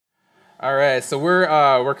All right, so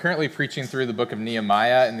we're currently preaching through the book of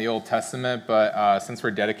Nehemiah in the Old Testament, but since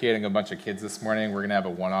we're dedicating a bunch of kids this morning, we're gonna have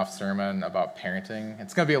a one-off sermon about parenting.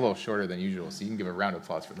 It's gonna be a little shorter than usual, so you can give a round of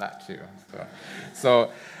applause for that too.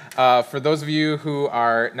 For those of you who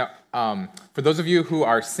are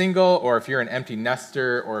single, or if you're an empty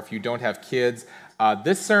nester, or if you don't have kids,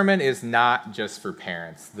 this sermon is not just for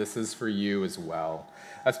parents. This is for you as well.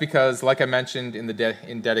 That's because, like I mentioned in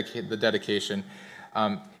the dedication.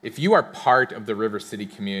 If you are part of the River City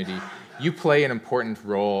community, you play an important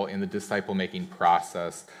role in the disciple-making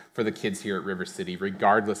process for the kids here at River City,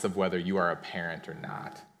 regardless of whether you are a parent or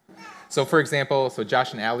not. So for example,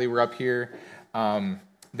 Josh and Allie were up here.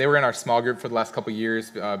 They were in our small group for the last couple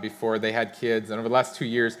years before they had kids, and over the last 2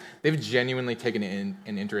 years, they've genuinely taken an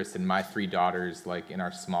interest in my 3 daughters, like in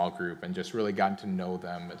our small group, and just really gotten to know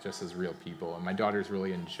them just as real people, and my daughters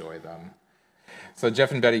really enjoy them. So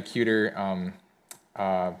Jeff and Betty Cuter,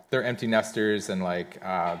 they're empty nesters, and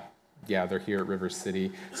they're here at River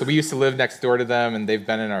City. So we used to live next door to them, and they've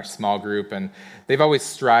been in our small group, and they've always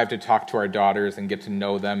strived to talk to our daughters and get to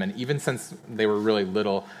know them. And even since they were really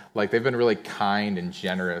little, they've been really kind and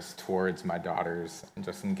generous towards my daughters, and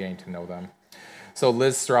just in getting to know them. So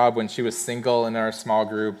Liz Straub, when she was single in our small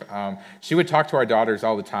group, she would talk to our daughters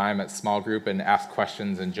all the time at small group and ask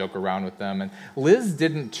questions and joke around with them. And Liz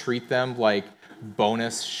didn't treat them like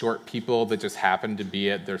bonus short people that just happened to be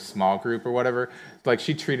at their small group or whatever.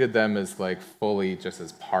 She treated them as fully just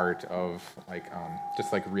as part of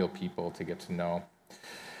just real people to get to know.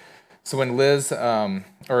 So when Liz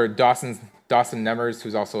or Dawson Nemmers,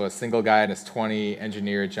 who's also a single guy in his 20,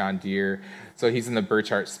 engineer at John Deere, so he's in the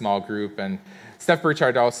Burchart small group. And Steph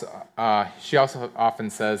Burchard she also often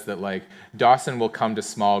says that Dawson will come to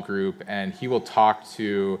small group and he will talk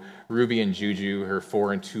to Ruby and Juju, her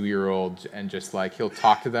 4 and 2-year-old, and just he'll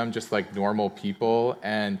talk to them just like normal people,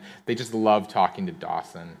 and they just love talking to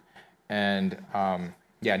Dawson. And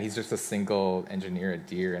and he's just a single engineer at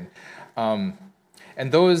Deere.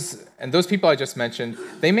 And those people I just mentioned,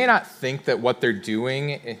 they may not think that what they're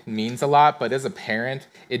doing means a lot, but as a parent,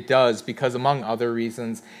 it does, because among other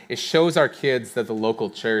reasons, it shows our kids that the local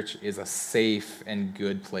church is a safe and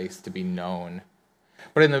good place to be known.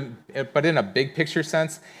 But in a big picture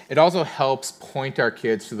sense, it also helps point our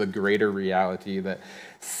kids to the greater reality that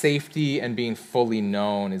safety and being fully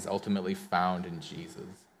known is ultimately found in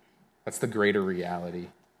Jesus. That's the greater reality.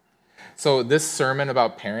 So this sermon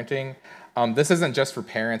about parenting, this isn't just for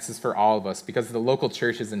parents, it's for all of us, because the local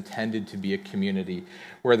church is intended to be a community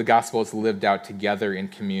where the gospel is lived out together in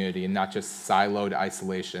community and not just siloed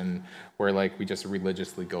isolation where we just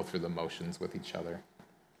religiously go through the motions with each other.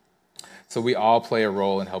 So we all play a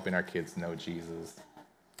role in helping our kids know Jesus.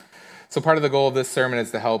 So part of the goal of this sermon is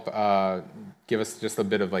to help give us just a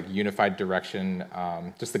bit of unified direction,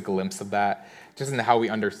 just a glimpse of that, just in how we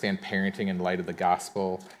understand parenting in light of the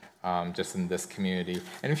gospel, just in this community.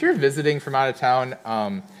 And if you're visiting from out of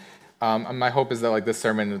town, my hope is that this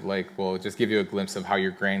sermon will just give you a glimpse of how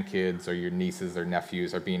your grandkids or your nieces or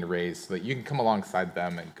nephews are being raised, so that you can come alongside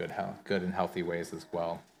them in good and healthy ways as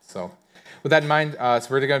well. So with that in mind, so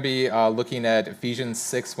we're going to be looking at Ephesians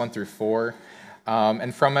 6, 1 through 4.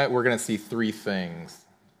 And from it, we're going to see 3 things.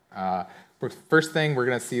 First thing, we're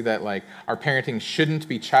going to see that our parenting shouldn't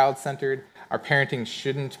be child-centered. Our parenting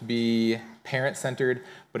shouldn't be parent-centered,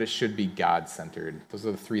 but it should be God-centered. Those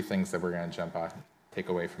are the 3 things that we're going to take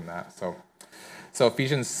away from that. So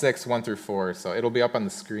Ephesians 6, 1 through 4. So it'll be up on the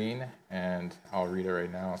screen, and I'll read it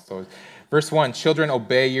right now. So verse 1, children,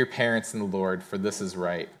 obey your parents in the Lord, for this is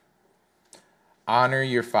right. Honor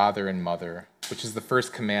your father and mother, which is the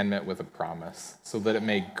first commandment with a promise, so that it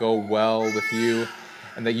may go well with you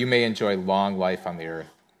and that you may enjoy long life on the earth.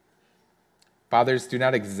 Fathers, do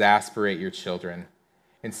not exasperate your children,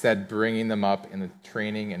 instead bringing them up in the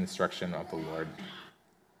training and instruction of the Lord.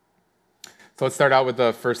 So let's start out with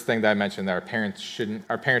the first thing that I mentioned, that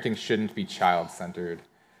our parenting shouldn't be child-centered.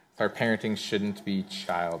 Our parenting shouldn't be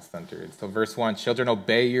child-centered. So verse 1, children,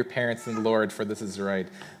 obey your parents in the Lord, for this is right.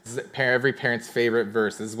 This is every parent's favorite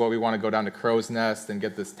verse. This is what we want to go down to Crow's Nest and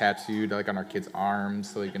get this tattooed on our kids'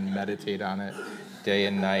 arms so they can meditate on it day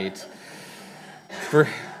and night.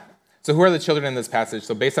 So who are the children in this passage?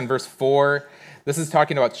 So based on verse 4, this is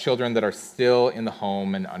talking about children that are still in the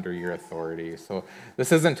home and under your authority. So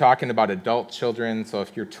this isn't talking about adult children. So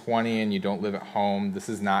if you're 20 and you don't live at home, this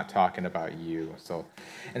is not talking about you.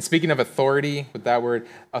 And speaking of authority, with that word,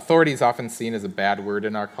 authority is often seen as a bad word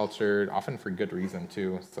in our culture, often for good reason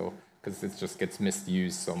too. Because it just gets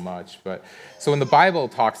misused so much. So when the Bible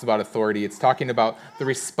talks about authority, it's talking about the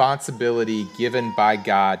responsibility given by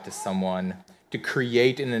God to someone to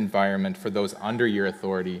create an environment for those under your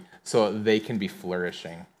authority so that they can be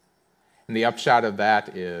flourishing. And the upshot of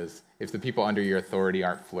that is, if the people under your authority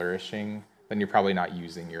aren't flourishing, then you're probably not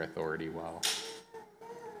using your authority well.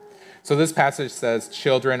 So this passage says,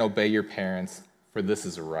 "Children, obey your parents, for this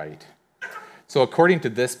is right." So according to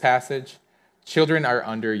this passage, children are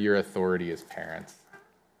under your authority as parents.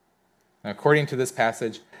 Now, according to this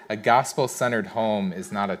passage, a gospel-centered home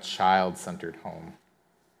is not a child-centered home.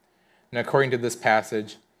 And according to this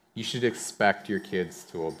passage, you should expect your kids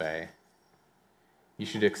to obey. You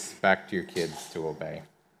should expect your kids to obey.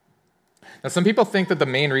 Now, some people think that the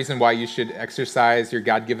main reason why you should exercise your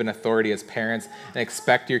God-given authority as parents and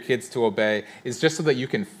expect your kids to obey is just so that you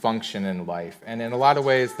can function in life. And in a lot of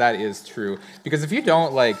ways, that is true. Because if you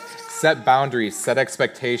don't, set boundaries, set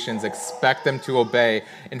expectations, expect them to obey,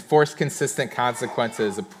 enforce consistent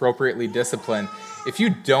consequences, appropriately discipline, if you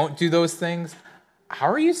don't do those things, how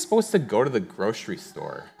are you supposed to go to the grocery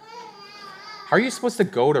store? How are you supposed to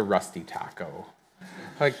go to Rusty Taco?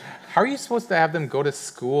 How are you supposed to have them go to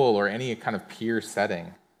school or any kind of peer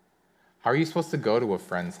setting? How are you supposed to go to a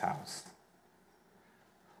friend's house?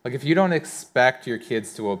 If you don't expect your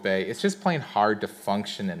kids to obey, it's just plain hard to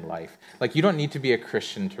function in life. You don't need to be a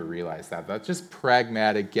Christian to realize that. That's just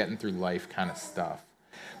pragmatic, getting through life kind of stuff.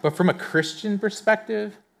 But from a Christian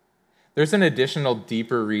perspective, there's an additional,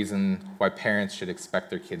 deeper reason why parents should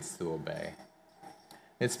expect their kids to obey.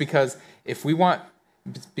 It's because we want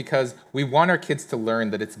our kids to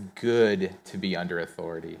learn that it's good to be under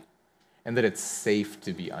authority, and that it's safe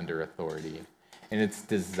to be under authority, and it's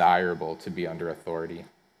desirable to be under authority.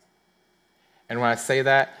 And when I say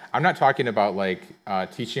that, I'm not talking about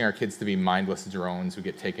teaching our kids to be mindless drones who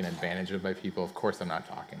get taken advantage of by people. Of course, I'm not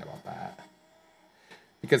talking about that.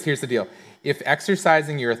 Because here's the deal. If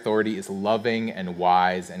exercising your authority is loving and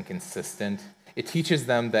wise and consistent, it teaches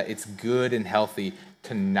them that it's good and healthy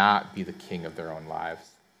to not be the king of their own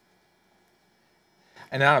lives.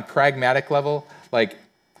 And on a pragmatic level,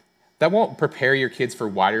 that won't prepare your kids for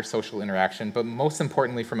wider social interaction, but most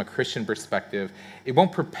importantly, from a Christian perspective, it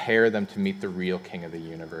won't prepare them to meet the real king of the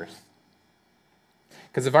universe.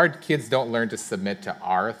 Because if our kids don't learn to submit to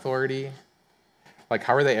our authority,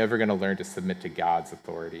 how are they ever going to learn to submit to God's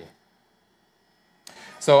authority?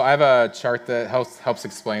 So I have a chart that helps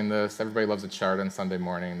explain this. Everybody loves a chart on Sunday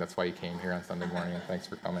morning. That's why you came here on Sunday morning, and thanks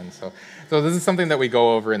for coming. So this is something that we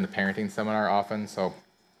go over in the parenting seminar often. So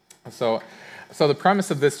the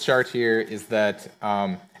premise of this chart here is that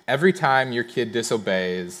every time your kid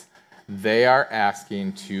disobeys, they are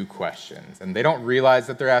asking two questions. And they don't realize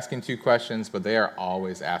that they're asking two questions, but they are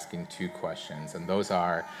always asking two questions. And those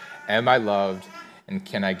are, am I loved, and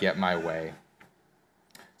can I get my way?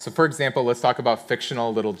 So for example, let's talk about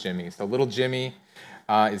fictional little Jimmy. So little Jimmy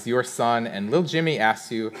is your son, and little Jimmy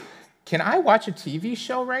asks you, can I watch a TV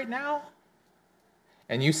show right now?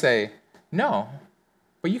 And you say, no,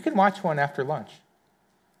 but you can watch one after lunch.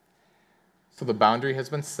 So the boundary has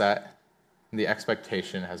been set, and the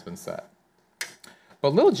expectation has been set.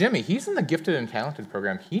 But little Jimmy, he's in the Gifted and Talented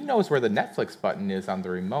program. He knows where the Netflix button is on the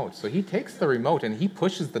remote. So he takes the remote and he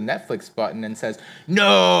pushes the Netflix button and says,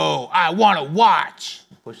 no, I want to watch.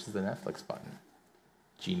 He pushes the Netflix button.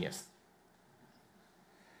 Genius.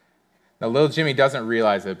 Now, little Jimmy doesn't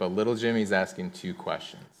realize it, but little Jimmy's asking two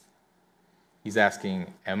questions. He's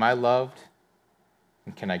asking, am I loved?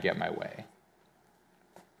 And can I get my way?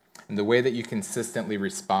 And the way that you consistently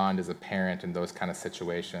respond as a parent in those kind of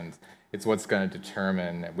situations, it's what's going to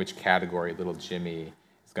determine which category little Jimmy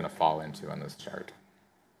is going to fall into on this chart.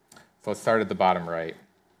 So let's start at the bottom right.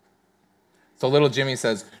 So little Jimmy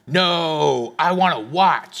says, no, I want to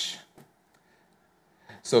watch.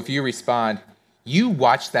 So if you respond, you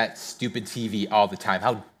watch that stupid TV all the time.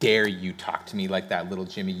 How dare you talk to me like that, little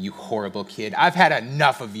Jimmy, you horrible kid. I've had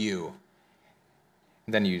enough of you.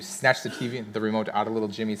 And then you snatch the remote out of little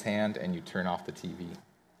Jimmy's hand and you turn off the TV.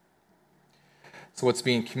 So what's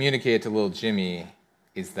being communicated to little Jimmy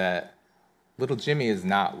is that little Jimmy is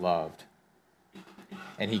not loved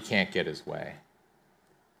and he can't get his way.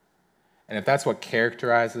 And if that's what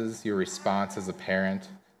characterizes your response as a parent,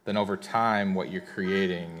 then over time what you're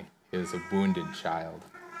creating is a wounded child.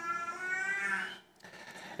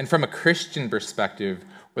 And from a Christian perspective,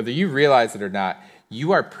 whether you realize it or not,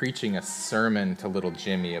 you are preaching a sermon to little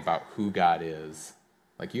Jimmy about who God is.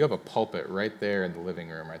 You have a pulpit right there in the living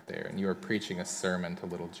room right there, and you are preaching a sermon to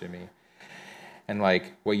little Jimmy. And the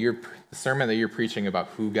sermon that you're preaching about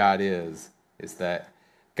who God is that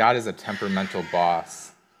God is a temperamental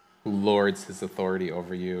boss who lords his authority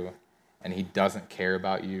over you, and he doesn't care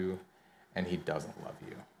about you, and he doesn't love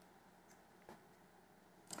you.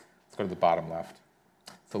 Let's go to the bottom left.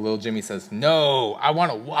 It So little Jimmy says, no, I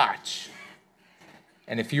want to watch.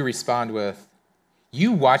 And if you respond with,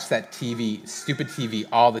 you watch that TV, stupid TV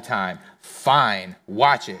all the time. Fine,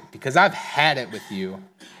 watch it, because I've had it with you.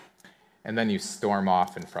 And then you storm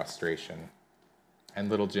off in frustration. And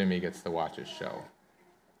little Jimmy gets to watch his show.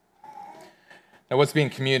 Now, what's being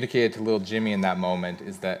communicated to little Jimmy in that moment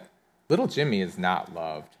is that little Jimmy is not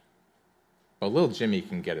loved, but little Jimmy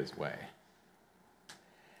can get his way.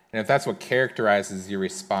 And if that's what characterizes your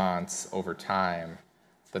response over time,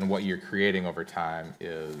 then what you're creating over time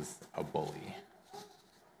is a bully.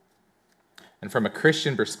 And from a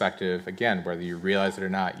Christian perspective, again, whether you realize it or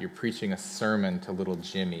not, you're preaching a sermon to little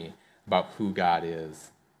Jimmy about who God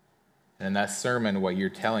is. And in that sermon, what you're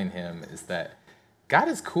telling him is that God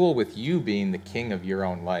is cool with you being the king of your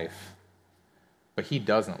own life, but he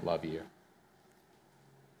doesn't love you.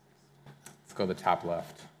 Let's go to the top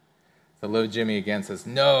left. So little Jimmy again says,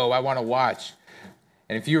 no, I want to watch.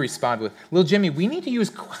 And if you respond with, little Jimmy, we need to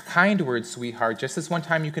use kind words, sweetheart. Just this one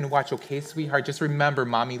time you can watch, okay, sweetheart? Just remember,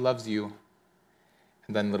 mommy loves you.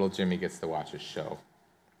 And then little Jimmy gets to watch his show.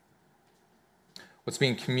 What's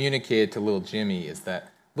being communicated to little Jimmy is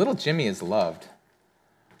that little Jimmy is loved,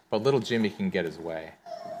 but little Jimmy can get his way.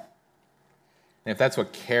 And if that's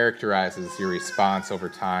what characterizes your response over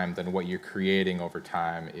time, then what you're creating over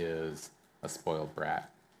time is a spoiled brat.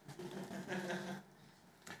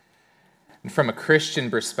 And from a Christian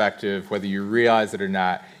perspective, whether you realize it or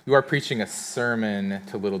not, you are preaching a sermon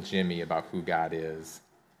to little Jimmy about who God is.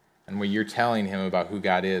 And what you're telling him about who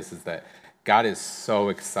God is that God is so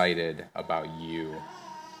excited about you.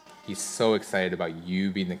 He's so excited about you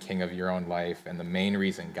being the king of your own life, and the main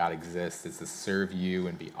reason God exists is to serve you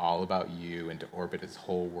and be all about you and to orbit his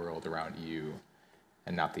whole world around you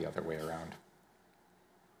and not the other way around.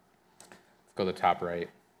 Let's go to the top right.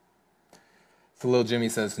 So little Jimmy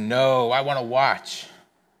says, no, I want to watch.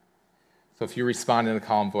 So if you respond in a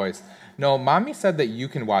calm voice, no, mommy said that you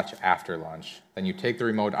can watch after lunch. Then you take the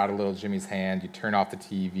remote out of little Jimmy's hand, you turn off the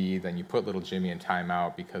TV, then you put little Jimmy in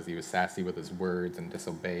timeout because he was sassy with his words and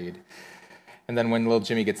disobeyed. And then when little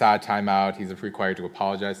Jimmy gets out of timeout, he's required to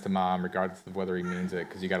apologize to mom, regardless of whether he means it,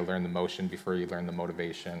 because you got to learn the motion before you learn the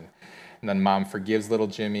motivation. And then mom forgives little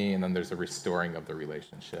Jimmy, and then there's a restoring of the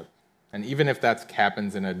relationship. And even if that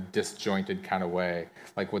happens in a disjointed kind of way,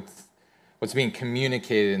 like what's being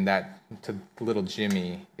communicated in that to little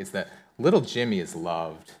Jimmy is that little Jimmy is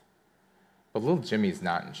loved, but little Jimmy is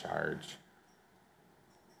not in charge.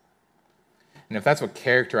 And if that's what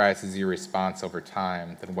characterizes your response over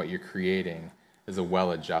time, then what you're creating is a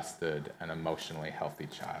well-adjusted and emotionally healthy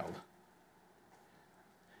child.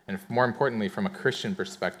 And more importantly, from a Christian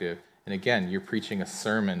perspective, and again, you're preaching a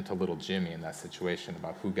sermon to little Jimmy in that situation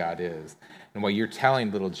about who God is. And what you're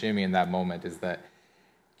telling little Jimmy in that moment is that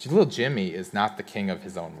little Jimmy is not the king of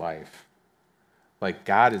his own life. Like,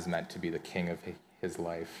 God is meant to be the king of his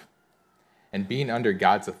life. And being under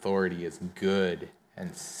God's authority is good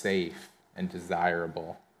and safe and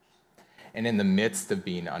desirable. And in the midst of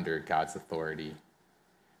being under God's authority,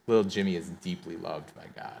 little Jimmy is deeply loved by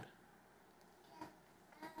God.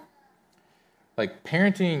 Like,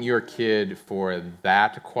 parenting your kid for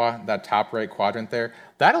that top right quadrant there,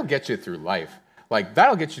 that'll get you through life. Like,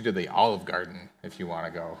 that'll get you to the Olive Garden if you want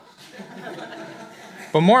to go.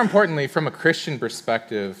 But more importantly, from a Christian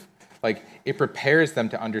perspective, like, it prepares them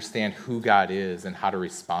to understand who God is and how to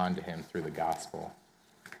respond to him through the gospel.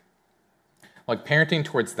 Like, parenting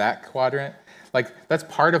towards that quadrant, like, that's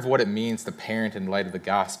part of what it means to parent in light of the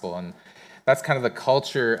gospel. And that's kind of the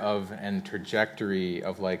culture of and trajectory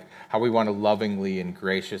of, like, how we want to lovingly and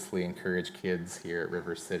graciously encourage kids here at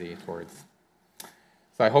River City towards.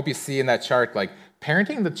 So I hope you see in that chart, like,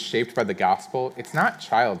 parenting that's shaped by the gospel, it's not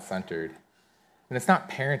child-centered. And it's not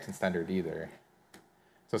parent-centered either.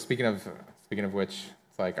 So speaking of which,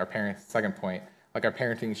 it's like our parents, second point, like, our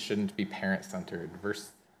parenting shouldn't be parent-centered.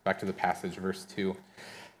 Back to the passage, verse 2.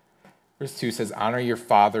 Verse 2 says, honor your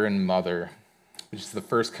father and mother, which is the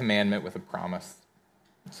first commandment with a promise,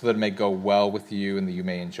 so that it may go well with you and that you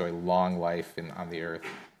may enjoy long life on the earth.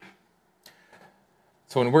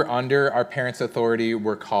 So when we're under our parents' authority,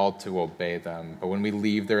 we're called to obey them. But when we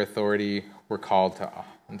leave their authority, we're called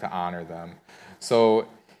to honor them. So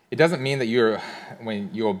it doesn't mean that when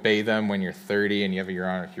you obey them when you're 30 and you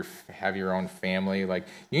have your own family. Like,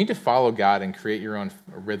 you need to follow God and create your own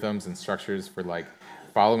rhythms and structures for, like,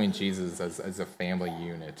 following Jesus as a family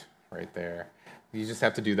unit right there. You just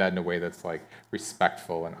have to do that in a way that's, like,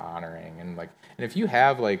 respectful and honoring. And if you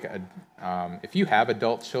have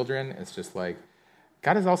adult children, it's just like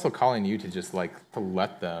God is also calling you to just, like, to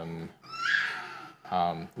let them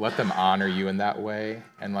honor you in that way.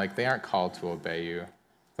 And, like, they aren't called to obey you.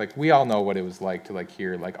 Like, we all know what it was like to like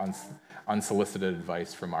hear like unsolicited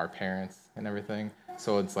advice from our parents and everything.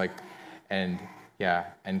 So it's like, and yeah,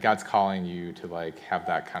 and God's calling you to like have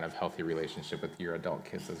that kind of healthy relationship with your adult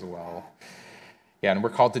kids as well. Yeah, and we're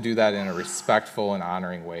called to do that in a respectful and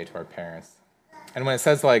honoring way to our parents. And when it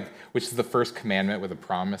says like, which is the first commandment with a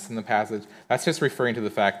promise in the passage, that's just referring to the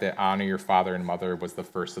fact that honor your father and mother was the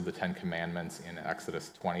first of the 10 commandments in Exodus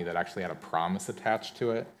 20 that actually had a promise attached to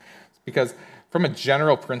it. Because from a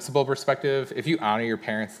general principle perspective, if you honor your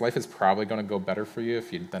parents, life is probably going to go better for you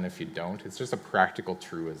than if you don't. It's just a practical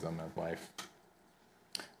truism of life.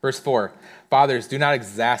 Verse 4, fathers, do not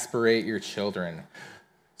exasperate your children.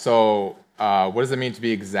 So what does it mean to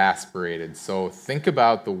be exasperated? So think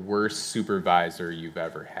about the worst supervisor you've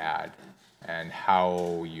ever had and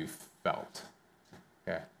how you felt.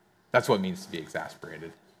 Okay, that's what it means to be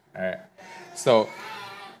exasperated. All right.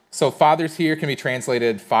 So fathers here can be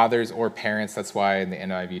translated fathers or parents. That's why in the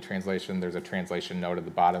NIV translation, there's a translation note at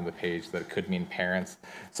the bottom of the page that it could mean parents.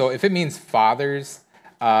 So if it means fathers,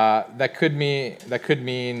 it could mean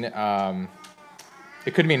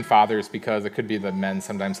fathers, because it could be that men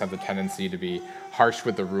sometimes have the tendency to be harsh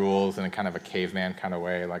with the rules in a kind of a caveman kind of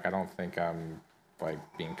way. Like, I don't think I'm like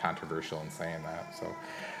being controversial in saying that. So,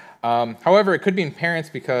 however, it could mean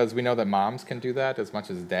parents, because we know that moms can do that as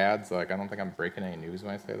much as dads. Like, I don't think I'm breaking any news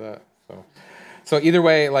when I say that. So either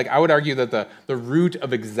way, like, I would argue that the root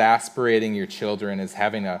of exasperating your children is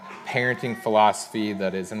having a parenting philosophy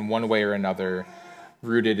that is in one way or another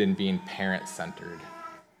rooted in being parent-centered.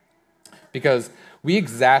 Because we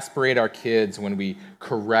exasperate our kids when we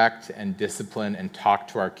correct and discipline and talk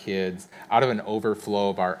to our kids out of an overflow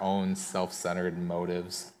of our own self-centered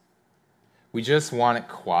motives. We just want it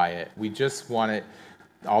quiet. We just want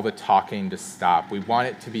all the talking to stop. We want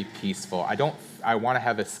it to be peaceful. I want to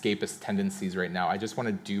have escapist tendencies right now. I just want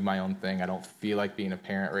to do my own thing. I don't feel like being a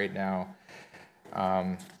parent right now.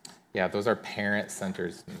 Yeah, those are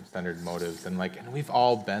parent-centered motives, and we've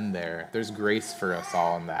all been there. There's grace for us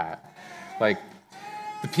all in that. Like,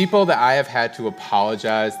 the people that I have had to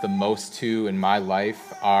apologize the most to in my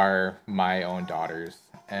life are my own daughters.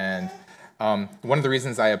 And one of the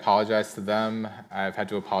reasons I apologize to them, I've had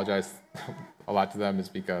to apologize a lot to them, is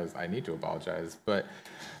because I need to apologize. But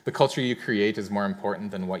the culture you create is more important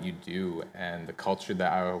than what you do. And the culture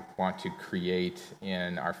that I want to create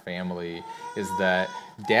in our family is that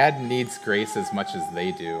dad needs grace as much as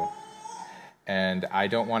they do. And I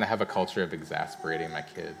don't want to have a culture of exasperating my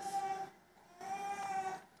kids.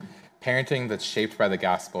 Parenting that's shaped by the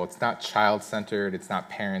gospel, it's not child-centered, it's not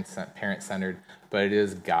parent-centered, but it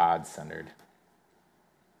is God-centered.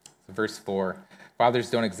 So verse 4, fathers,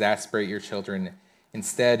 don't exasperate your children.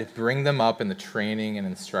 Instead, bring them up in the training and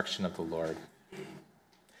instruction of the Lord.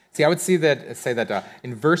 See, I would say that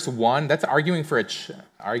in verse 1, that's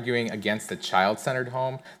arguing against a child-centered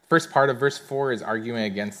home. The first part of verse 4 is arguing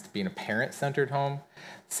against being a parent-centered home.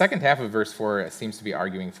 The second half of verse 4 seems to be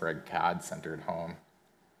arguing for a God-centered home.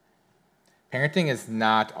 Parenting is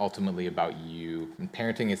not ultimately about you, and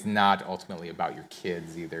parenting is not ultimately about your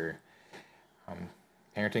kids either.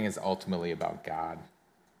 Parenting is ultimately about God.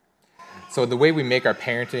 So the way we make our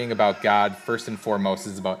parenting about God, first and foremost,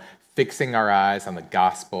 is about fixing our eyes on the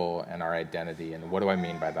gospel and our identity. And what do I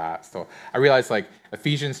mean by that? So I realize,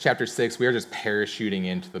 Ephesians chapter 6, we are just parachuting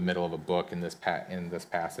into the middle of a book in this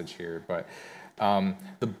passage here, but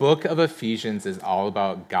the book of Ephesians is all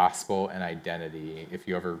about gospel and identity, if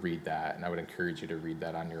you ever read that, and I would encourage you to read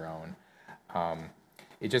that on your own.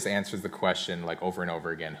 It just answers the question, over and over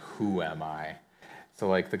again, who am I?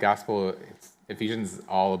 So, the gospel, Ephesians is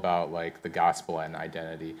all about, the gospel and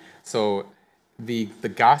identity. So the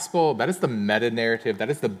gospel, that is the meta-narrative, that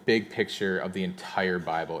is the big picture of the entire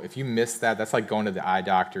Bible. If you miss that, that's like going to the eye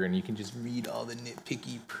doctor and you can just read all the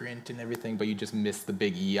nitpicky print and everything, but you just miss the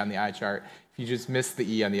big E on the eye chart. If you just miss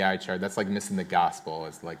the E on the eye chart, that's like missing the gospel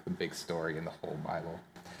as the big story in the whole Bible.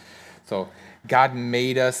 So God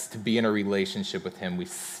made us to be in a relationship with him. We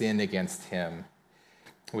sin against him,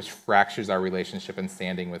 which fractures our relationship and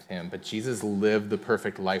standing with him. But Jesus lived the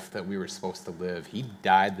perfect life that we were supposed to live. He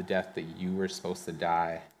died the death that you were supposed to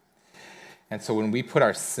die. And so when we put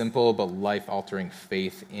our simple but life-altering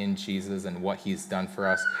faith in Jesus and what he's done for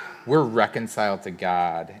us, we're reconciled to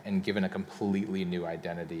God and given a completely new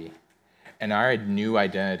identity. And our new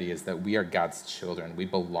identity is that we are God's children. We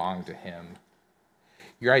belong to him.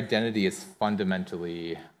 Your identity is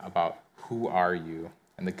fundamentally about who are you.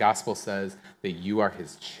 And the gospel says that you are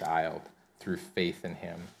his child through faith in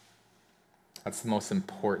him. That's the most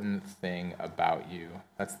important thing about you.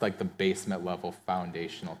 That's the basement level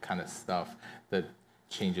foundational kind of stuff that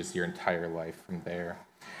changes your entire life from there.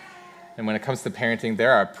 And when it comes to parenting,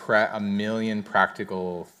 there are a million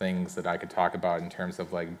practical things that I could talk about in terms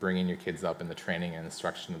of like bringing your kids up in the training and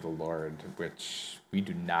instruction of the Lord, which we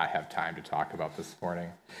do not have time to talk about this morning.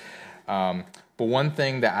 But one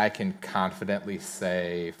thing that I can confidently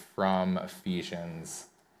say from Ephesians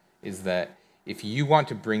is that if you want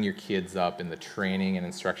to bring your kids up in the training and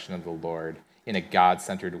instruction of the Lord in a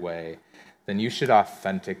God-centered way, then you should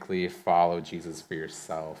authentically follow Jesus for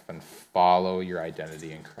yourself and follow your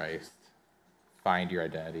identity in Christ. Find your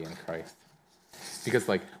identity in Christ. Because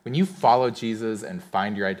like when you follow Jesus and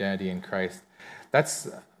find your identity in Christ,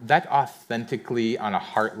 that authentically on a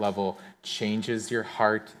heart level changes your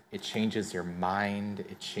heart, it changes your mind,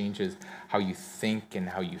 it changes how you think and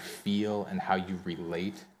how you feel and how you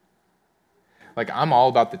relate. Like I'm all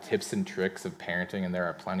about the tips and tricks of parenting, and there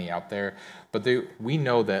are plenty out there, but we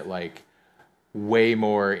know that like way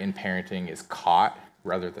more in parenting is caught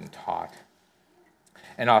rather than taught.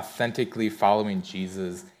 And authentically following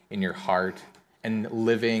Jesus in your heart and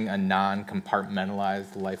living a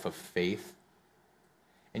non-compartmentalized life of faith,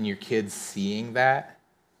 and your kids seeing that,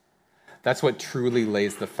 that's what truly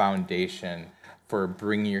lays the foundation for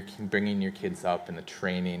bringing your kids up in the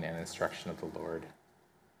training and instruction of the Lord.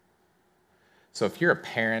 So if you're a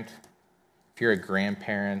parent, if you're a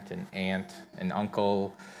grandparent, an aunt, an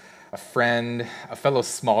uncle, a friend, a fellow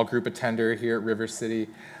small group attender here at River City,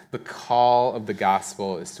 the call of the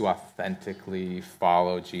gospel is to authentically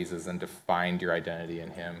follow Jesus and to find your identity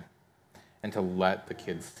in him and to let the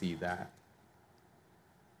kids see that.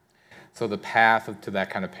 So the path to that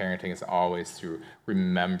kind of parenting is always through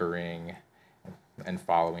remembering and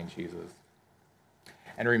following Jesus.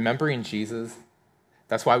 And remembering Jesus,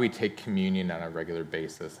 that's why we take communion on a regular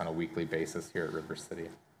basis, on a weekly basis here at River City.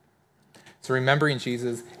 So remembering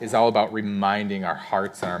Jesus is all about reminding our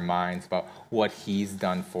hearts and our minds about what he's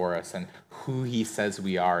done for us and who he says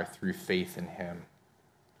we are through faith in him.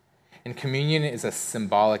 And communion is a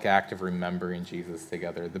symbolic act of remembering Jesus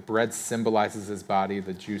together. The bread symbolizes his body,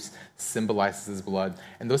 the juice symbolizes his blood,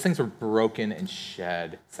 and those things were broken and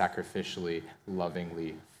shed sacrificially,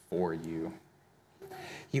 lovingly for you.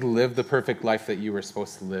 He lived the perfect life that you were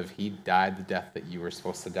supposed to live. He died the death that you were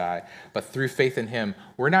supposed to die. But through faith in him,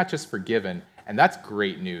 we're not just forgiven, and that's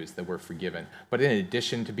great news that we're forgiven. But in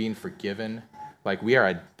addition to being forgiven, like we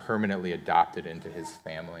are permanently adopted into his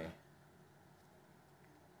family.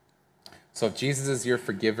 So if Jesus is your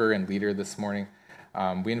forgiver and leader this morning,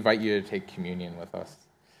 we invite you to take communion with us.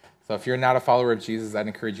 So if you're not a follower of Jesus, I'd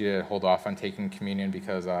encourage you to hold off on taking communion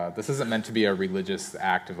because this isn't meant to be a religious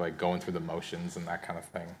act of like going through the motions and that kind of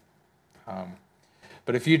thing.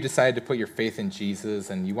 But if you decide to put your faith in Jesus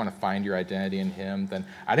and you want to find your identity in him, then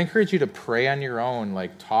I'd encourage you to pray on your own,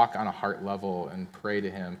 like talk on a heart level and pray to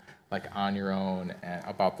him like on your own and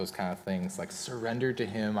about those kind of things, like surrender to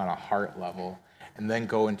him on a heart level and then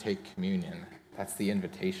go and take communion. That's the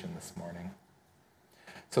invitation this morning.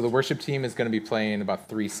 So the worship team is going to be playing about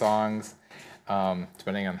 3 songs,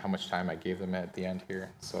 depending on how much time I gave them at the end here.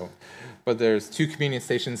 But there's 2 communion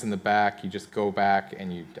stations in the back. You just go back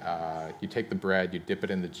and you take the bread, you dip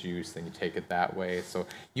it in the juice, and you take it that way. So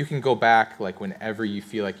you can go back like whenever you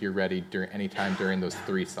feel like you're ready, anytime during those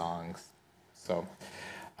 3 songs. So,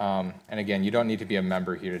 and again, you don't need to be a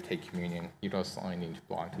member here to take communion. You just only need to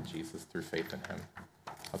belong to Jesus through faith in him.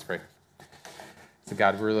 Let's pray. So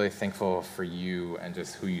God, we're really thankful for you and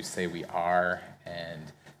just who you say we are, and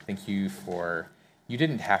thank you for, you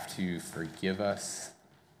didn't have to forgive us.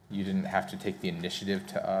 You didn't have to take the initiative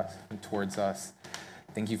towards us.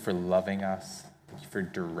 Thank you for loving us. Thank you for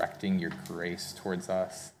directing your grace towards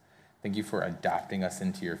us. Thank you for adopting us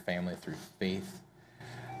into your family through faith.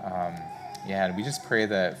 And we just pray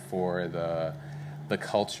that for the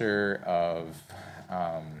culture of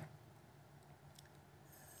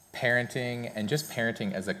parenting and just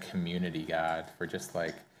parenting as a community, God, for just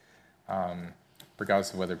like,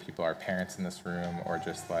 regardless of whether people are parents in this room or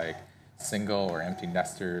just like single or empty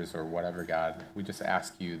nesters or whatever, God, we just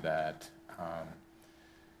ask you that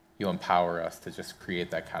you'll empower us to just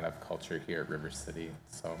create that kind of culture here at River City.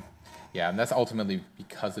 So, and that's ultimately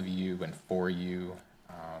because of you and for you,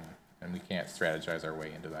 and we can't strategize our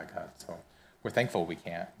way into that, God. So we're thankful we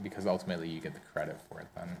can't, because ultimately you get the credit for it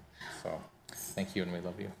then. So thank you, and we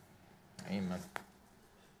love you. Amen.